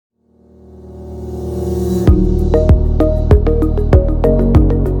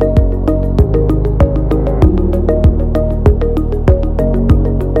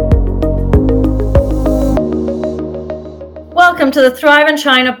to the Thrive in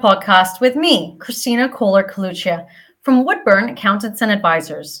China podcast with me, Christina Kohler-Coluccia from Woodburn Accountants and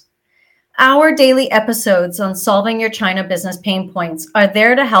Advisors. Our daily episodes on solving your China business pain points are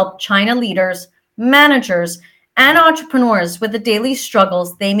there to help China leaders, managers, and entrepreneurs with the daily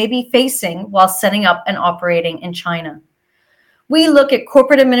struggles they may be facing while setting up and operating in China. We look at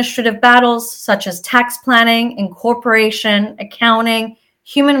corporate administrative battles such as tax planning, incorporation, accounting,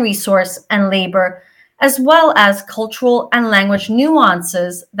 human resource, and labor, as well as cultural and language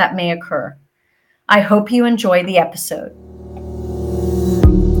nuances that may occur. I hope you enjoy the episode.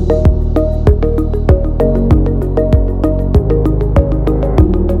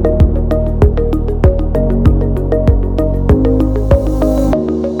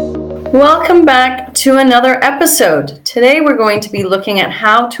 Welcome back to another episode. Today we're going to be looking at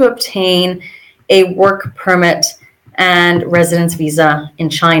how to obtain a work permit and residence visa in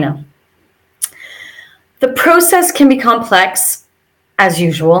China. The process can be complex, as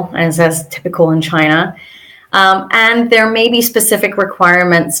usual, as typical in China, and there may be specific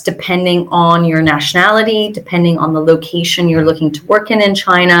requirements depending on your nationality, depending on the location you're looking to work in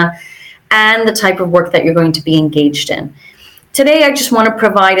China, and the type of work that you're going to be engaged in. Today, I just want to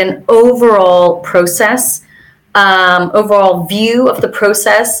provide an overall process, overall view of the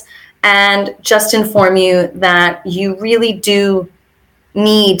process, and just inform you that you really do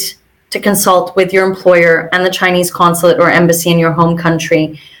need to consult with your employer and the Chinese consulate or embassy in your home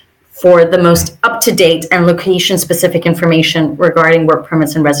country for the most up-to-date and location-specific information regarding work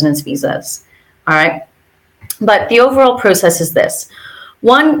permits and residence visas. All right. But the overall process is this.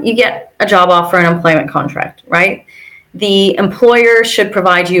 One, you get a job offer and employment contract, right? The employer should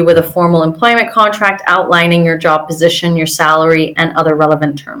provide you with a formal employment contract outlining your job position, your salary, and other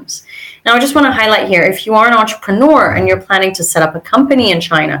relevant terms. Now, I just want to highlight here, if you are an entrepreneur and you're planning to set up a company in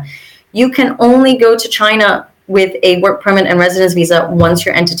China, you can only go to China with a work permit and residence visa once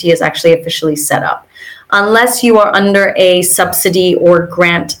your entity is actually officially set up. Unless you are under a subsidy or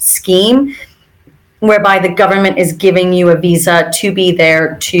grant scheme, whereby the government is giving you a visa to be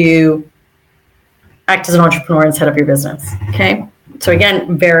there to act as an entrepreneur and set up your business, okay? So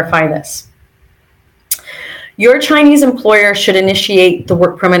again, verify this. Your Chinese employer should initiate the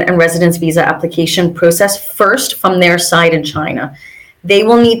work permit and residence visa application process first from their side in China. They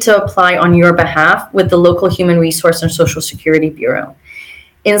will need to apply on your behalf with the local Human Resource and Social Security Bureau.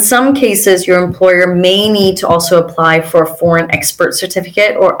 In some cases, your employer may need to also apply for a foreign expert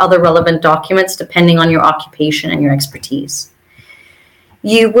certificate or other relevant documents depending on your occupation and your expertise.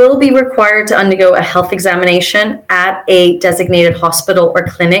 You will be required to undergo a health examination at a designated hospital or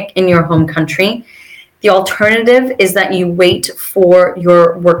clinic in your home country. The alternative is that you wait for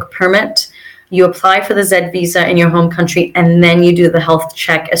your work permit, you apply for the Z visa in your home country, and then you do the health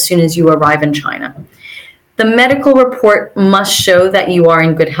check as soon as you arrive in China. The medical report must show that you are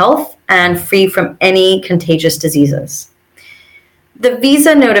in good health and free from any contagious diseases. The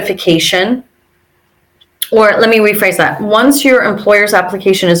visa notification, or let me rephrase that. Once your employer's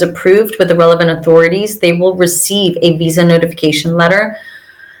application is approved with the relevant authorities, they will receive a visa notification letter.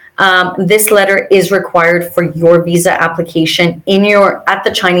 This letter is required for your visa application at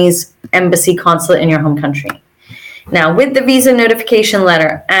the Chinese embassy consulate in your home country. Now, with the visa notification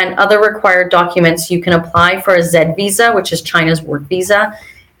letter and other required documents, you can apply for a Z visa, which is China's work visa,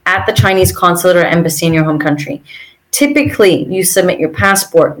 at the Chinese consulate or embassy in your home country. Typically, you submit your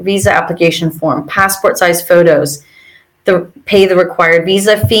passport, visa application form, passport size photos, pay the required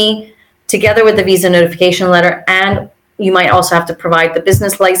visa fee, together with the visa notification letter, and you might also have to provide the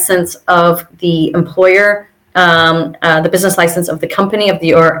business license of the employer, the business license of the company of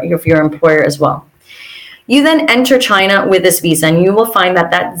your employer as well. You then enter China with this visa, and you will find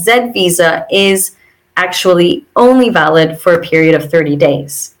that Z visa is actually only valid for a period of 30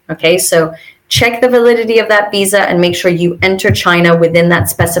 days. Okay, so check the validity of that visa and make sure you enter China within that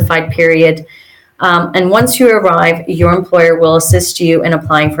specified period. And once you arrive, your employer will assist you in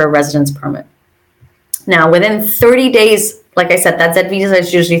applying for a residence permit. Now, within 30 days, like I said, that Z visa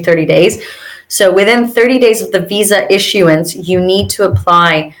is usually 30 days. So within 30 days of the visa issuance, you need to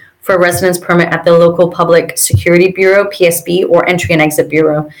apply for a residence permit at the local Public Security Bureau, PSB, or Entry and Exit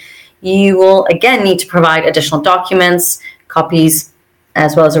Bureau. You will, again, need to provide additional documents, copies,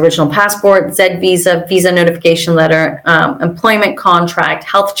 as well as original passport, Z visa, visa notification letter, employment contract,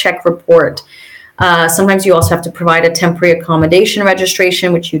 health check report. Sometimes you also have to provide a temporary accommodation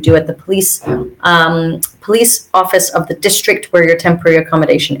registration, which you do at the police office of the district where your temporary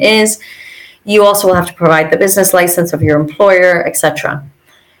accommodation is. You also will have to provide the business license of your employer, etc.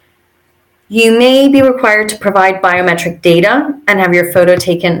 You may be required to provide biometric data and have your photo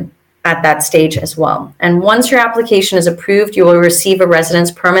taken at that stage as well. And once your application is approved, you will receive a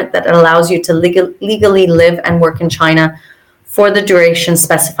residence permit that allows you to legally live and work in China for the duration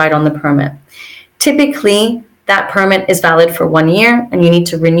specified on the permit. Typically, that permit is valid for 1 year, and you need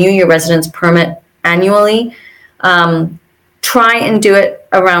to renew your residence permit annually. Try and do it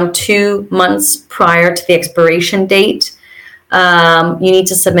around 2 months prior to the expiration date. You need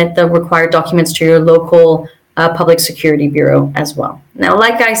to submit the required documents to your local Public Security Bureau as well. Now,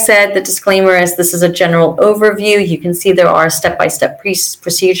 like I said, the disclaimer is this is a general overview. You can see there are step-by-step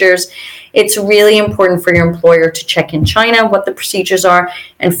procedures. It's really important for your employer to check in China what the procedures are,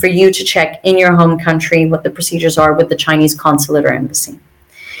 and for you to check in your home country what the procedures are with the Chinese consulate or embassy.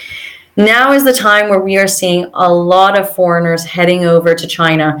 Now is the time where we are seeing a lot of foreigners heading over to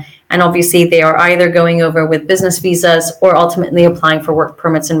China, and obviously they are either going over with business visas or ultimately applying for work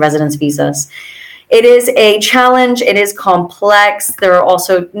permits and residence visas. It is a challenge. It is complex. There are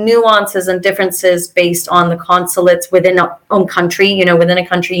also nuances and differences based on the consulates within our own country. You know, within a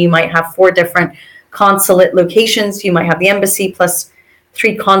country, you might have 4 different consulate locations. You might have the embassy plus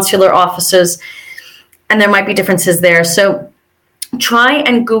 3 consular offices, and there might be differences there. So try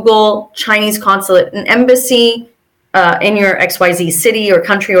and Google Chinese consulate and embassy in your XYZ city or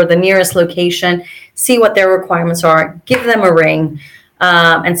country or the nearest location. See what their requirements are. Give them a ring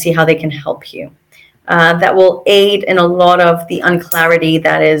and see how they can help you. That will aid in a lot of the unclarity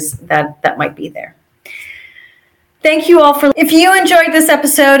that might be there. Thank you all for. If you enjoyed this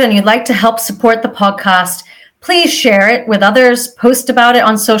episode and you'd like to help support the podcast, please share it with others, post about it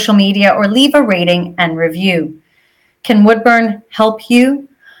on social media, or leave a rating and review. Can Woodburn help you?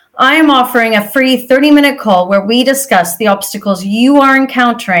 I am offering a free 30-minute call where we discuss the obstacles you are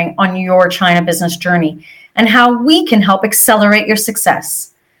encountering on your China business journey and how we can help accelerate your success.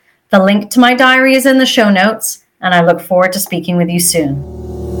 The link to my diary is in the show notes, and I look forward to speaking with you soon.